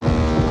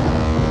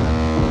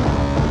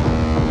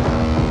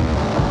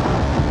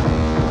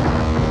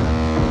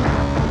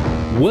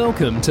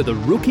Welcome to the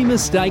Rookie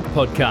Mistake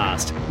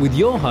Podcast with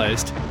your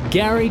host,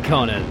 Gary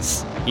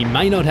Connors. He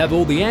may not have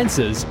all the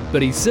answers,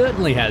 but he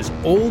certainly has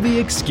all the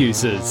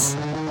excuses.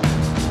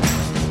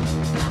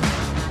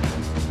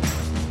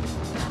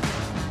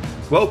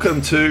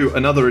 Welcome to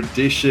another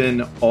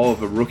edition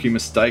of a Rookie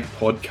Mistake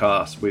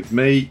Podcast with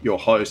me, your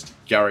host,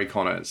 Gary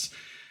Connors.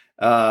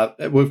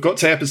 We've got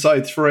to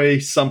episode 3.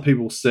 Some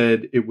people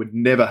said it would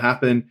never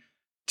happen.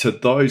 To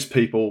those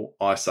people,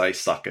 I say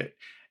suck it.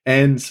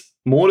 And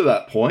more to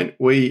that point,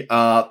 we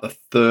are the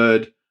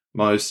third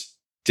most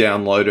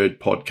downloaded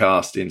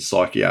podcast in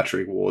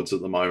psychiatric wards at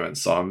the moment.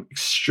 So I'm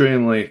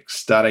extremely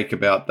ecstatic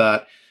about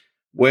that.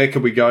 Where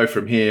could we go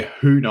from here?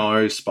 Who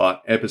knows?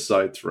 But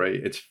episode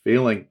 3, it's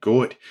feeling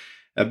good.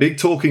 A big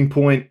talking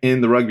point in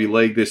the rugby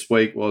league this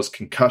week was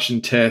concussion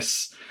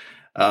tests.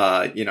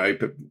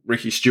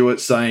 Ricky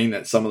Stewart saying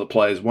that some of the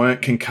players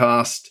weren't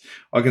concussed.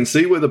 I can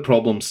see where the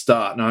problems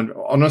start, and I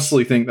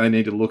honestly think they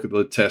need to look at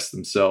the tests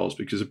themselves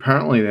because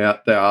apparently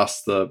they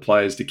asked the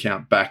players to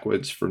count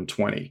backwards from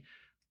 20.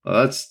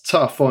 That's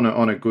tough on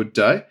a good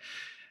day.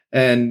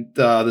 And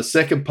the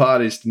second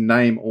part is to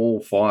name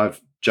all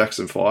 5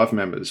 Jackson 5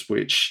 members,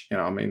 which,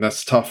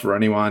 that's tough for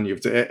anyone.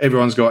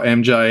 Everyone's got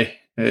MJ.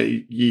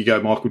 You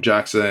go Michael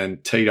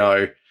Jackson,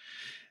 Tito,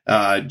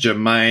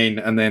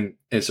 Jermaine, and then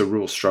it's a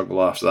real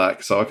struggle after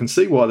that. So I can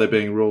see why they're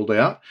being ruled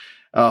out.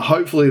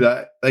 Hopefully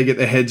that they get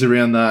their heads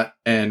around that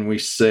and we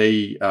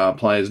see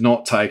players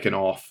not taken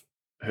off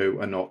who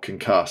are not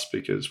concussed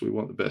because we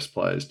want the best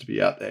players to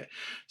be out there.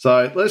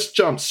 So let's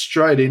jump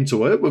straight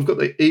into it. We've got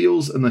the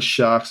Eels and the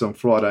Sharks on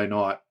Friday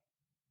night.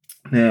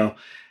 Now,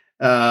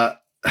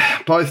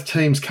 both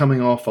teams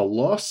coming off a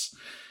loss.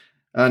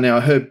 Now,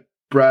 I heard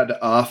Brad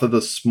Arthur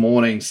this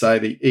morning say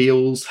the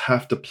Eels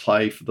have to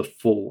play for the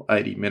full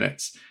 80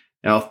 minutes.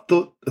 Now, I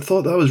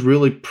thought that was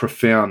really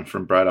profound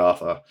from Brad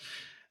Arthur.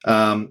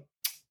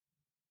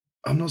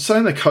 I'm not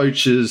saying the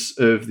coaches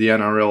of the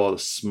NRL are the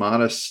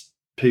smartest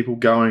people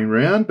going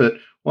around, but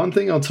one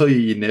thing I'll tell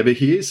you never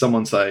hear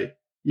someone say,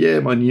 yeah,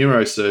 my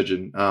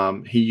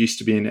neurosurgeon, he used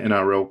to be an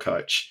NRL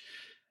coach.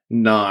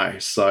 No.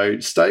 So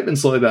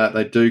statements like that,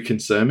 they do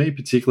concern me,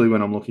 particularly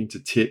when I'm looking to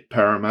tip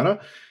Parramatta.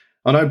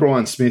 I know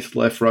Brian Smith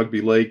left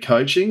rugby league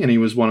coaching and he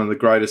was one of the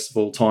greatest of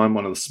all time,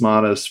 one of the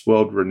smartest,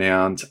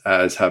 world-renowned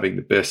as having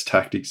the best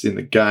tactics in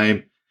the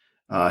game.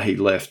 He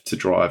left to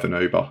drive an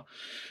Uber.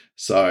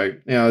 So,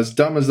 as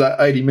dumb as that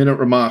 80-minute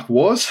remark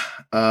was,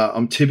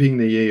 I'm tipping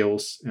the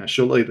Eels.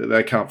 Surely that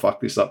they can't fuck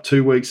this up.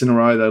 2 weeks in a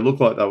row, they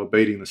looked like they were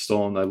beating the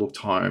Storm. They looked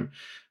home.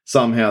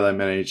 Somehow they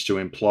managed to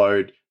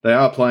implode. They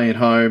are playing at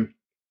home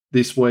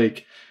this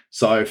week.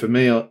 So, for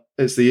me,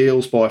 it's the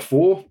Eels by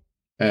 4.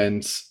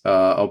 And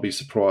I'll be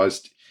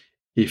surprised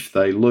if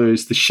they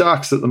lose. The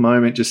Sharks at the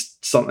moment,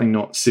 just something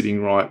not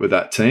sitting right with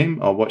that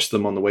team. I watched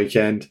them on the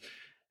weekend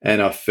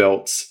and I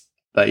felt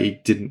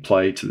they didn't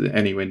play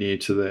anywhere near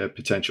to their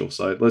potential.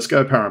 So let's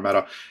go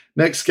Parramatta.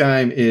 Next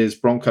game is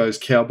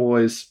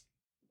Broncos-Cowboys.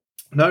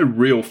 No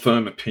real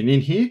firm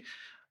opinion here.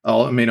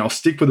 I'll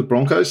stick with the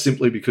Broncos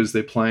simply because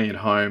they're playing at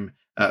home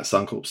at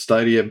Suncorp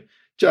Stadium.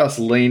 Just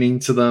leaning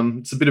to them.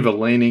 It's a bit of a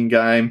leaning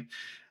game.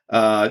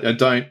 I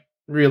don't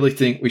really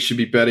think we should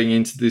be betting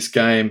into this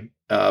game.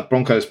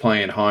 Broncos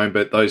playing at home,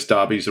 but those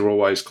derbies are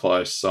always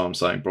close, so I'm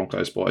saying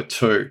Broncos by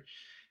 2.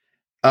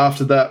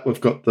 After that,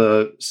 we've got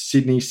the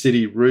Sydney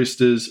City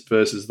Roosters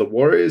versus the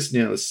Warriors.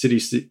 Now, the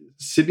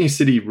Sydney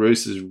City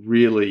Roosters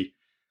really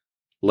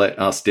let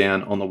us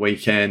down on the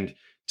weekend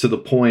to the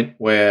point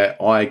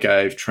where I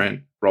gave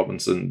Trent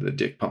Robinson the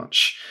dick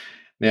punch.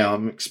 Now,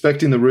 I'm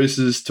expecting the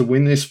Roosters to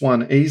win this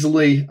one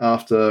easily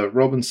after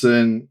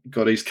Robinson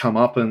got his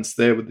comeuppance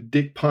there with the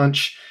dick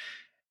punch.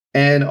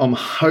 And I'm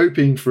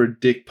hoping for a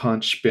dick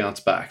punch bounce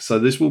back. So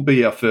this will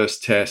be our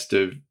first test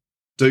of,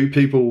 do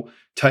people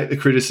take the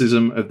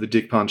criticism of the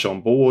dick punch on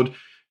board?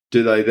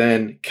 Do they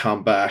then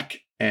come back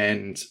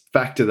and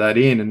factor that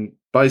in? And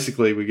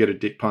basically we get a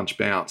dick punch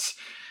bounce.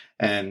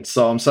 And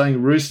so I'm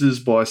saying Roosters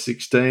by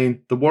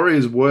 16. The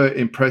Warriors were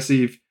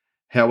impressive.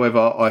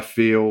 However, I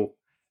feel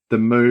the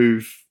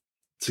move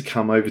to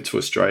come over to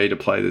Australia to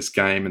play this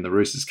game and the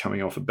Roosters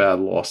coming off a bad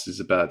loss is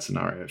a bad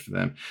scenario for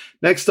them.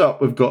 Next up,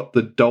 we've got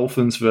the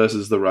Dolphins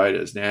versus the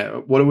Raiders.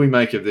 Now, what do we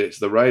make of this?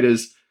 The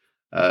Raiders,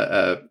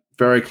 a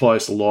very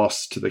close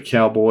loss to the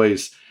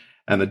Cowboys,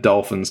 and the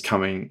Dolphins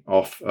coming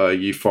off a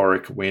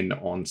euphoric win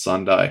on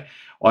Sunday.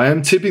 I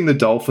am tipping the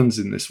Dolphins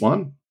in this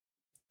one.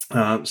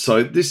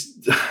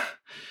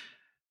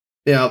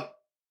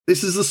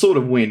 This is the sort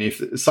of win,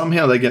 if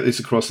somehow they get this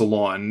across the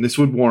line, this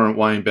would warrant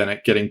Wayne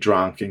Bennett getting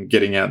drunk and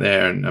getting out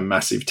there and a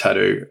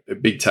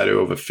big tattoo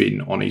of a fin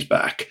on his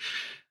back.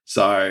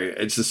 So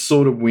it's the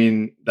sort of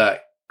win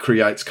that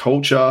creates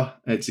culture.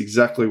 It's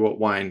exactly what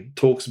Wayne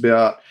talks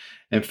about.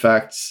 In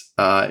fact,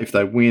 if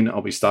they win,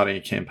 I'll be starting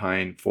a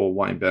campaign for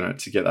Wayne Bennett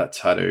to get that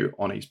tattoo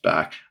on his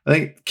back. I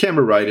think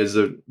Canberra Raiders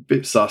are a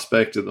bit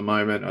suspect at the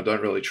moment. I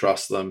don't really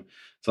trust them.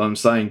 So I'm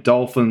saying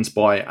Dolphins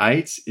by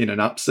 8 in an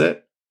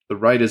upset. The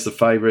Raiders are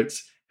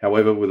favourites.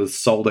 However, with a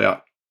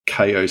sold-out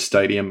KO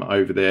Stadium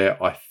over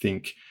there, I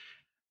think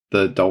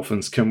the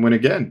Dolphins can win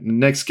again. The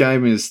next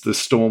game is the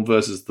Storm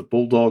versus the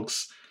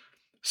Bulldogs.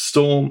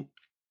 Storm,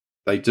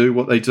 they do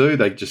what they do.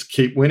 They just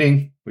keep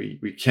winning.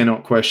 We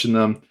cannot question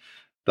them.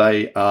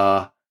 They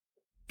are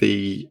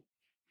the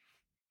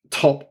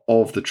top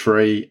of the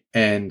tree,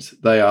 and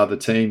they are the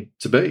team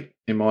to beat,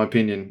 in my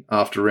opinion,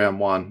 after round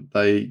one.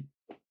 They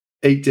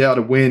eked out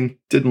a win.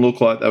 Didn't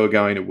look like they were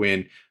going to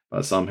win,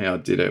 but somehow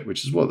did it,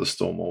 which is what the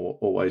Storm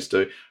always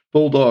do.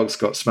 Bulldogs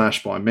got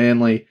smashed by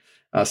Manly.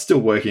 Still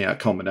working out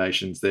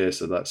combinations there,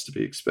 so that's to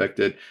be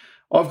expected.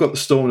 I've got the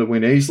Storm to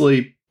win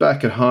easily.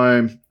 Back at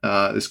home,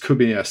 this could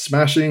be a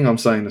smashing. I'm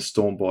saying the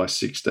Storm by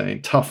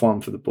 16. Tough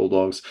one for the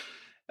Bulldogs.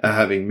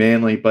 Having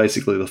Manly,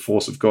 basically the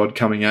force of God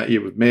coming at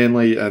you with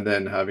Manly, and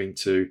then having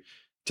to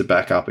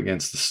back up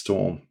against the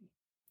Storm.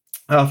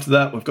 After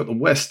that, we've got the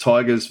West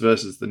Tigers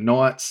versus the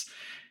Knights.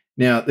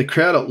 Now, the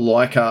crowd at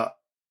Leichhardt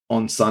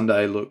on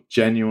Sunday looked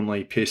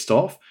genuinely pissed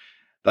off.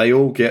 They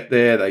all get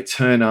there, they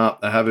turn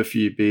up, they have a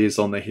few beers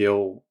on the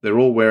hill. They're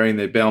all wearing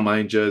their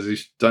Balmain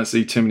jerseys. Don't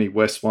see too many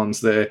West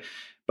ones there.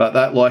 But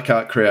that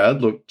Leichhardt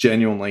crowd looked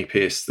genuinely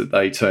pissed that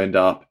they turned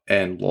up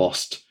and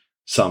lost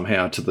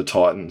somehow to the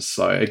Titans.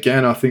 So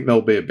again, I think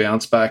there'll be a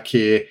bounce back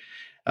here.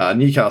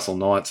 Newcastle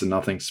Knights are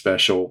nothing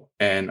special,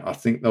 and I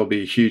think there'll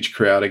be a huge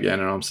crowd again,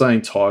 and I'm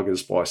saying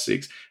Tigers by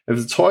 6. If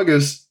the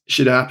Tigers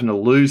should happen to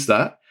lose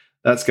that,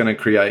 that's going to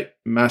create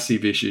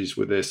massive issues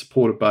with their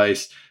supporter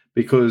base,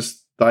 because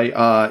they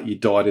are your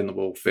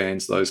dyed-in-the-wool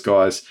fans, those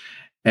guys,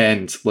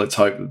 and let's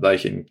hope that they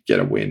can get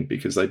a win,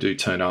 because they do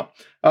turn up.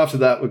 After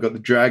that, we've got the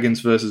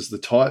Dragons versus the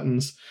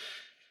Titans.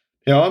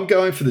 Now, I'm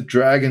going for the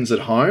Dragons at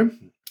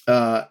home,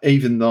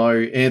 even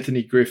though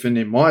Anthony Griffin,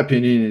 in my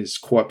opinion, is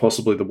quite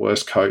possibly the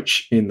worst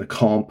coach in the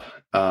comp.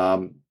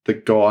 The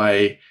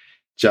guy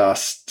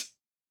just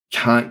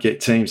can't get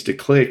teams to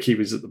click. He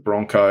was at the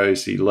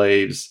Broncos. He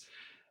leaves.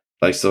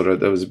 There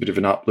was a bit of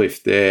an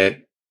uplift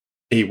there.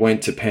 He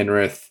went to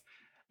Penrith.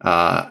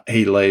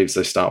 He leaves,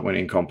 they start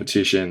winning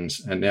competitions,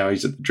 and now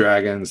he's at the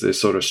Dragons. They're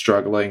sort of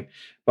struggling.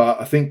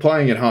 But I think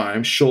playing at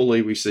home,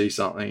 surely we see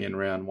something in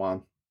round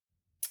one.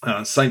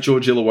 St.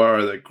 George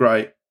Illawarra, they're a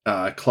great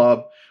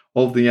club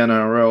of the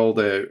NRL.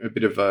 They're a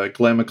bit of a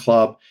glamour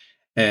club.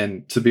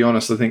 And to be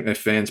honest, I think their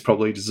fans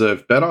probably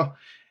deserve better.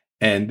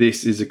 And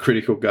this is a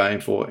critical game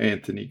for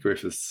Anthony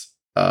Griffith's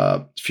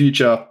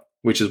future,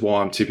 which is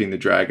why I'm tipping the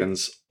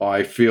Dragons.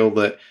 I feel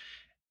that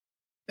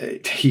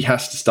he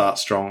has to start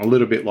strong, a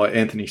little bit like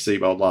Anthony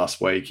Seibold last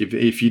week.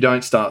 If you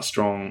don't start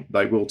strong,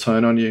 they will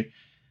turn on you.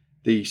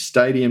 The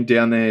stadium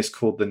down there is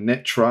called the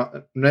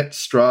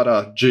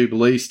Netstrata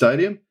Jubilee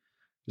Stadium.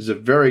 It's a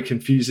very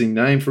confusing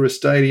name for a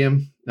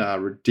stadium.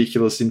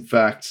 Ridiculous, in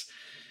fact.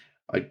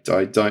 I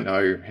don't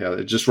know how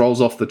it just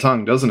rolls off the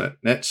tongue, doesn't it?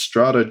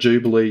 Netstrata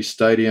Jubilee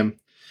Stadium.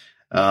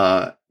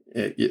 That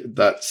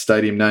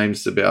stadium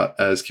name's about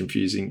as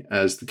confusing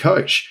as the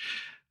coach.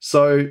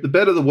 So the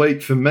bet of the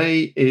week for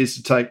me is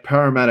to take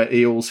Parramatta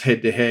Eels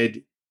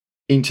head-to-head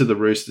into the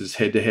Roosters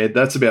head-to-head.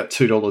 That's about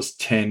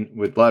 $2.10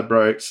 with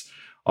Ladbrokes.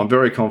 I'm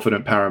very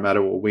confident Parramatta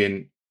will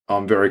win.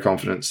 I'm very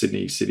confident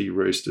Sydney City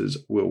Roosters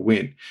will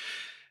win.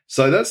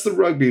 So that's the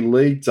rugby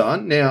league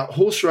done. Now,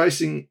 horse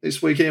racing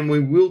this weekend, we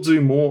will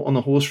do more on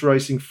the horse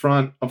racing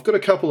front. I've got a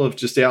couple of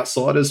just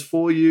outsiders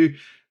for you.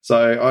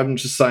 So I'm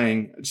just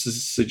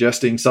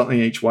suggesting something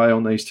each way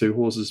on these two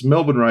horses.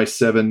 Melbourne Race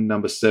 7,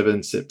 number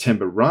 7,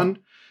 September Run,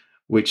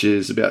 which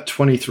is about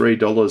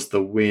 $23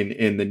 the win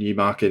in the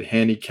Newmarket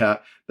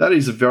handicap. That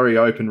is a very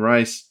open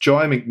race.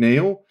 Jai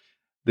McNeil,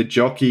 the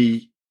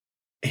jockey,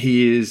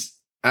 he is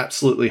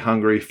absolutely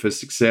hungry for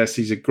success.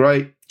 He's a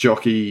great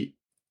jockey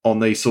on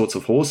these sorts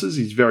of horses.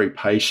 He's very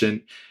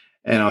patient,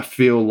 and I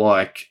feel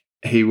like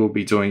he will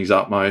be doing his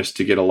utmost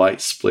to get a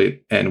late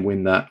split and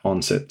win that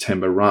on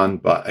September Run.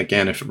 But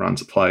again, if it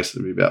runs a place,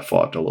 it'll be about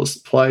 $5 a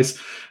place.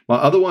 My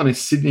other one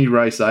is Sydney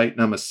Race 8,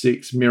 number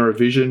 6, Mirror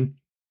Vision.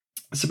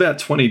 It's about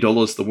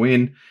 $20 the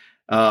win.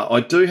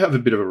 I do have a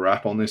bit of a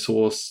rap on this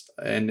horse,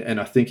 and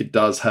I think it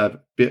does have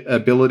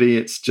ability.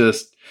 It's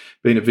just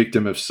been a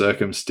victim of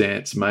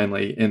circumstance,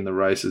 mainly in the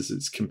races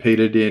it's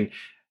competed in.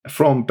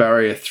 From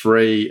barrier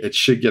 3, it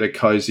should get a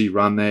cozy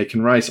run there. It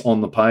can race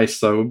on the pace,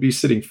 so it will be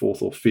sitting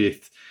 4th or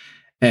 5th.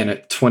 And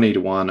at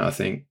 20-1, I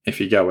think if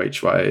you go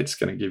each way, it's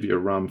going to give you a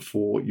run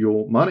for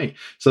your money.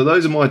 So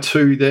those are my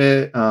two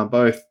there,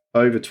 both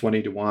over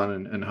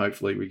 20-1, and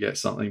hopefully we get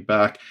something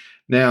back.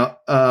 Now,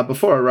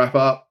 before I wrap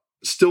up,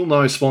 still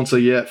no sponsor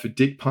yet for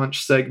Dick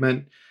Punch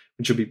segment,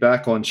 which will be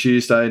back on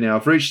Tuesday. Now,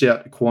 I've reached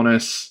out to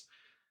Qantas.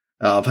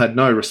 I've had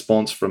no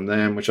response from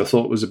them, which I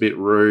thought was a bit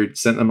rude.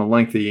 Sent them a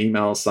lengthy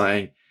email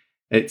saying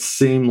it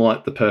seemed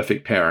like the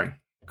perfect pairing,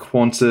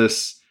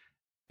 Qantas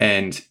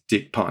and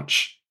Dick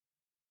Punch.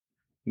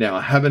 Now,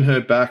 I haven't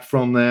heard back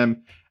from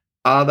them.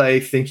 Are they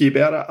thinking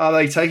about it? Are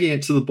they taking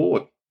it to the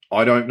board?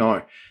 I don't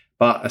know.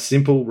 But a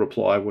simple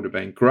reply would have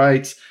been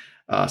great.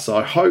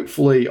 So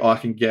hopefully I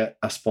can get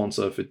a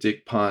sponsor for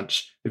Dick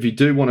Punch. If you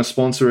do want to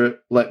sponsor it,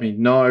 let me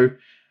know.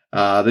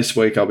 This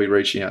week I'll be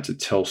reaching out to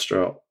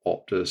Telstra,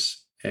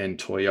 Optus, and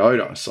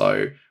Toyota.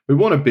 So we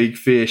want a big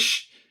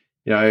fish.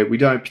 we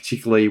don't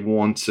particularly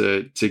want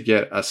to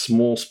get a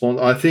small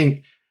sponsor. I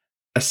think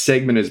a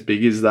segment as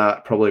big as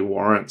that probably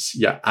warrants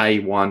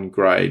A1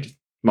 grade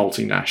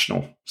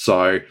multinational.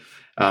 So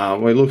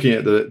we're looking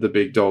at the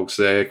big dogs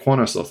there.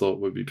 Qantas, I thought,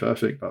 would be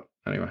perfect, but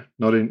anyway,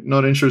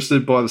 not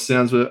interested by the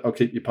sounds of it. I'll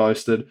keep you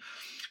posted.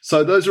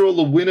 So those are all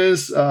the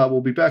winners.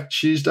 We'll be back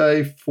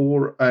Tuesday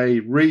for a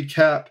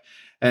recap,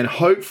 and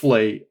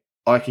hopefully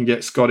I can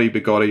get Scotty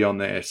Bigotti on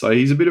there. So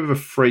he's a bit of a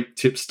freak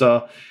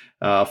tipster,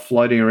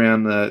 floating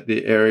around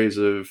the areas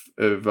of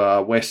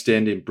West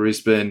End in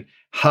Brisbane.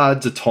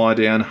 Hard to tie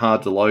down,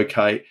 hard to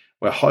locate.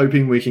 We're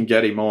hoping we can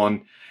get him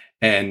on,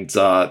 and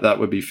that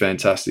would be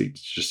fantastic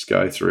to just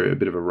go through a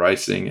bit of a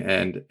racing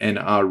and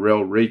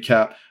NRL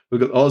recap.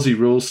 We've got Aussie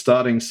rules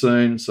starting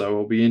soon, so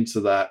we'll be into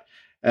that.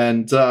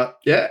 And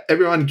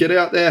everyone get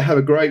out there, have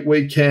a great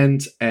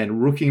weekend,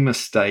 and Rookie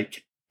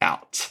Mistake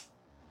out.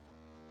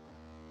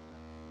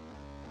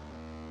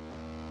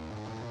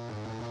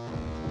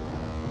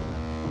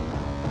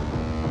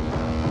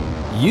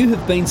 You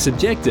have been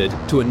subjected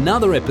to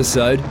another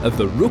episode of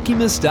the Rookie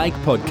Mistake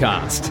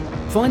Podcast.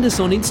 Find us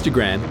on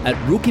Instagram at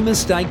Rookie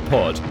Mistake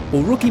Pod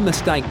or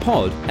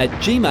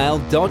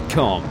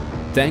rookiemistakepod@gmail.com.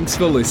 Thanks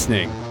for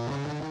listening.